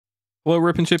Hello,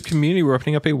 Rip and Chip community. We're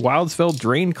opening up a Wilds of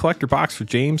Eldraine collector box for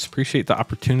James. Appreciate the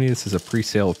opportunity. This is a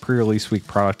pre-sale of pre-release week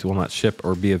product. It will not ship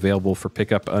or be available for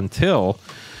pickup until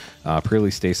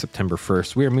pre-release day, September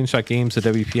 1st. We are Moonshot Games, a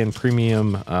WPN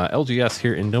premium LGS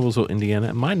here in Noblesville, Indiana.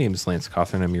 And my name is Lance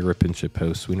Cawthorn. I'm your Rip and Chip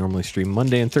host. We normally stream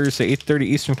Monday and Thursday, 8:30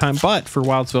 Eastern Time. But for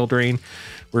Wilds of Eldraine,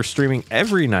 we're streaming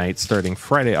every night starting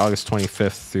Friday, August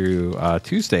 25th through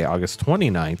Tuesday, August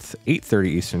 29th, 8:30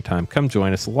 Eastern Time. Come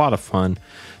join us. A lot of fun.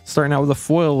 Starting out with a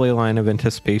foil Leyline of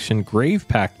Anticipation, Grave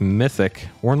Pact Mythic,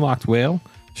 Hornlocked Whale,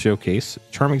 Showcase,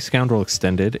 Charming Scoundrel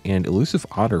Extended, and Elusive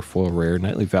Otter foil rare,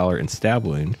 Knightly Valor, and Stab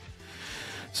Wound.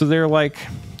 So they're like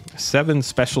 7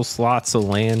 special slots of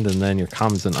land, and then your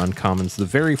commons and uncommons. The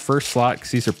very first slot,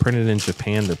 because these are printed in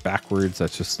Japan, they're backwards.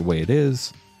 That's just the way it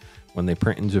is when they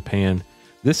print in Japan.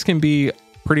 This can be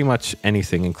pretty much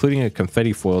anything, including a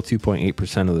confetti foil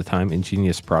 2.8% of the time,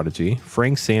 Ingenious Prodigy,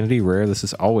 Fraying Sanity rare. This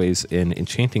is always an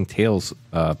Enchanting Tales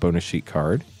bonus sheet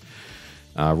card.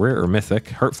 Rare or mythic.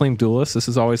 Heartflame Duelist. This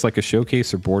is always like a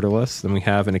showcase or borderless. Then we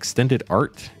have an extended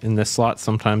art in this slot.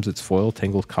 Sometimes it's foil,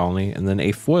 Tangled Colony, and then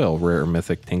a foil rare or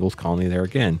mythic, Tangled Colony there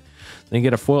again. Then you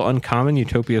get a foil uncommon,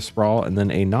 Utopia Sprawl, and then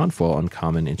a non-foil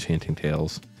uncommon, Enchanting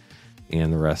Tales,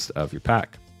 and the rest of your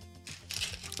pack.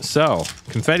 So,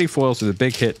 confetti foils are the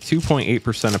big hit.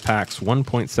 2.8% of packs,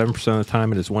 1.7% of the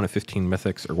time it is one of 15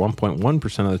 mythics, or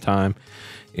 1.1% of the time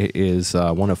it is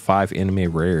one of 5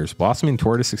 anime rares. Blossoming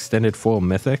Tortoise Extended Foil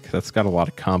Mythic, that's got a lot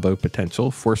of combo potential.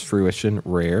 Forced Fruition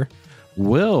rare.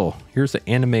 Will, here's the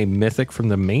anime mythic from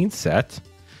the main set.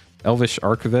 Elvish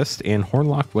Archivist and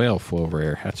Hornlocked Whale foil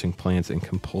rare. Hatching Plans and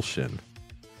Compulsion.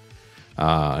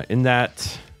 In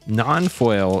that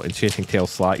non-foil Enchanting Tale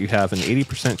slot, you have an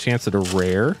 80% chance at a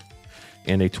rare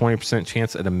and a 20%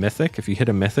 chance at a mythic. If you hit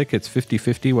a mythic, it's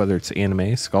 50-50 whether it's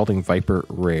anime. Scalding Viper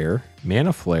rare,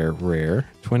 Mana Flare rare,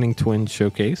 Twinning Twin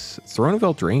Showcase, Throne of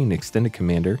Eldraine Extended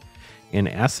Commander, and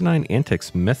Asinine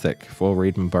Antics mythic, Foil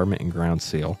Raid Bombardment and Ground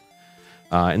Seal.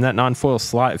 In that non-foil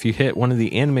slot, if you hit one of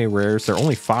the anime rares, there are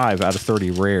only 5 out of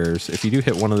 30 rares. If you do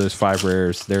hit one of those 5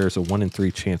 rares, there's a 1 in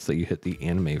 3 chance that you hit the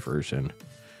anime version.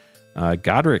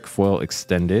 Godric Foil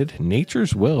Extended,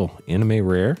 Nature's Will, anime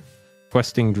rare,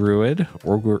 Questing Druid,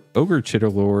 Ogre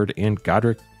Chitterlord, and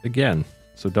Godric again.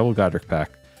 So double Godric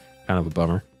pack. Kind of a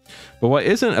bummer. But what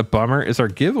isn't a bummer is our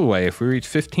giveaway. If we reach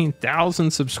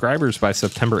 15,000 subscribers by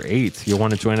September 8th, you'll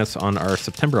want to join us on our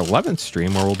September 11th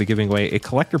stream, where we'll be giving away a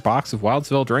collector box of Wilds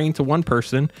of Eldraine to 1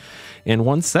 person and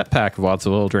 1 set pack of Wilds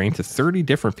of Eldraine to 30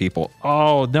 different people.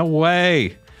 Oh, no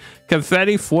way!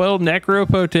 Confetti Foil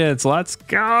Necropotence. Let's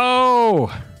go!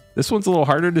 This one's a little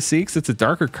harder to see because it's a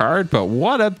darker card, but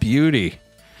what a beauty.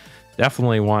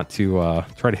 Definitely want to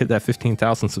try to hit that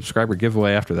 15,000 subscriber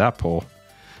giveaway after that poll.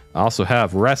 I also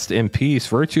have Rest in Peace,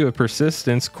 Virtue of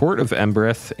Persistence, Court of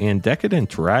Embereth, and Decadent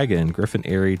Dragon, Griffin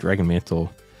Airy, Dragon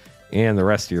Mantle, and the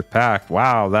rest of your pack.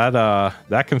 Wow,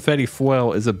 that confetti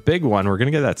foil is a big one. We're going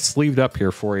to get that sleeved up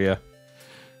here for you.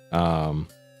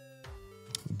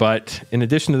 But in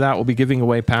addition to that, we'll be giving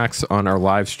away packs on our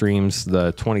live streams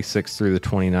the 26th through the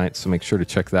 29th, so make sure to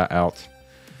check that out.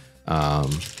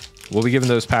 We'll be giving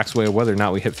those packs away whether or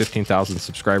not we hit 15,000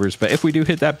 subscribers. But if we do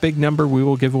hit that big number, we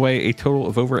will give away a total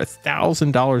of over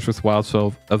 $1,000 with Wilds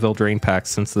of Eldraine packs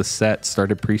since the set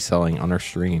started pre-selling on our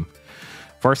stream.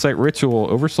 Farsight Ritual,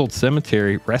 Oversold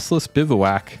Cemetery, Restless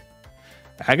Bivouac,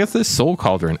 Agatha's Soul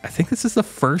Cauldron. I think this is the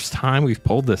first time we've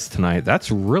pulled this tonight.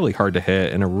 That's really hard to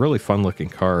hit and a really fun looking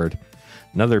card.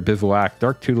 Another Bivouac,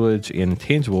 Dark Tutelage, and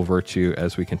Intangible Virtue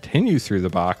as we continue through the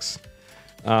box.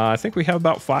 I think we have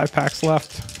about 5 packs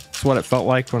left. That's what it felt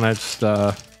like when I just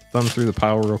thumbed through the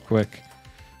pile real quick.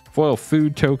 Foil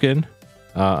Food Token,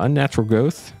 Unnatural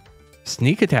Growth,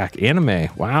 Sneak Attack Anime.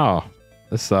 Wow,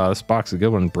 this box is a good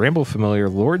one. Bramble Familiar,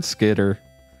 Lord Skitter,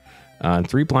 and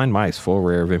 3 Blind Mice, full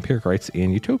rare, Vampiric Rites,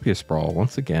 and Utopia Sprawl.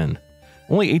 Once again,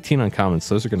 only 18 uncommons,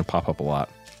 so those are going to pop up a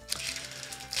lot.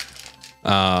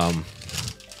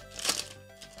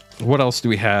 What else do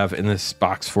we have in this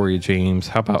box for you, James?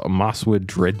 How about a Mosswood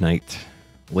Dread Knight,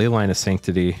 Leyline of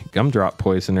Sanctity, Gumdrop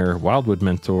Poisoner, Wildwood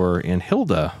Mentor, and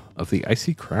Hilda of the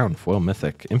Icy Crown, foil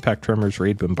mythic, Impact Tremors,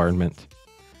 Raid Bombardment.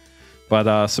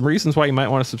 But some reasons why you might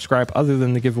want to subscribe other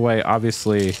than the giveaway.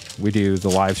 Obviously, we do the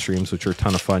live streams, which are a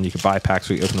ton of fun. You can buy packs,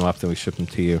 we open them up, then we ship them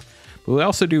to you. But we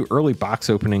also do early box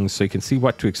openings so you can see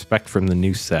what to expect from the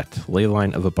new set,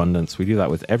 Leyline of Abundance. We do that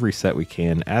with every set we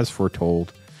can, as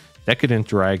foretold. Decadent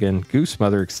Dragon, Goose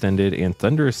Mother Extended, and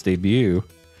Thunderous Debut.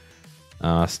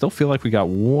 Still feel like we got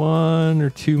 1 or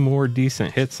 2 more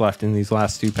decent hits left in these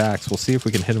last 2 packs. We'll see if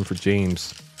we can hit them for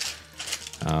James.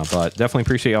 But definitely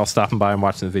appreciate y'all stopping by and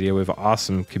watching the video. We have an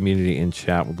awesome community in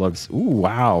chat. Would love to. Ooh,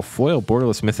 wow. Foil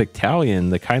Borderless Mythic Talion,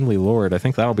 the Kindly Lord. I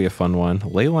think that'll be a fun one.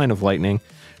 Leyline of Lightning,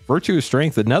 Virtue of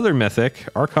Strength, another Mythic,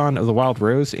 Archon of the Wild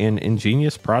Rose, and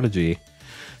Ingenious Prodigy.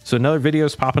 So another video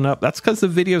is popping up. That's because the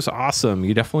video's awesome.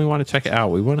 You definitely want to check it out.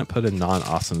 We wouldn't put a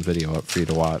non-awesome video up for you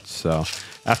to watch. So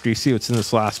after you see what's in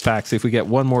this last pack, see if we get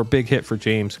one more big hit for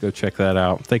James, go check that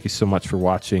out. Thank you so much for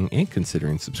watching and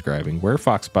considering subscribing.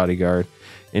 Werefox Bodyguard,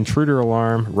 Intruder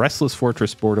Alarm, Restless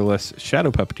Fortress Borderless, Shadow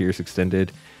Puppeteers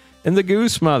Extended, and the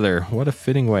Goose Mother. What a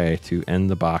fitting way to end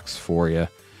the box for you.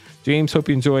 James, hope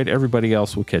you enjoyed. Everybody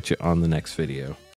else, will catch you on the next video.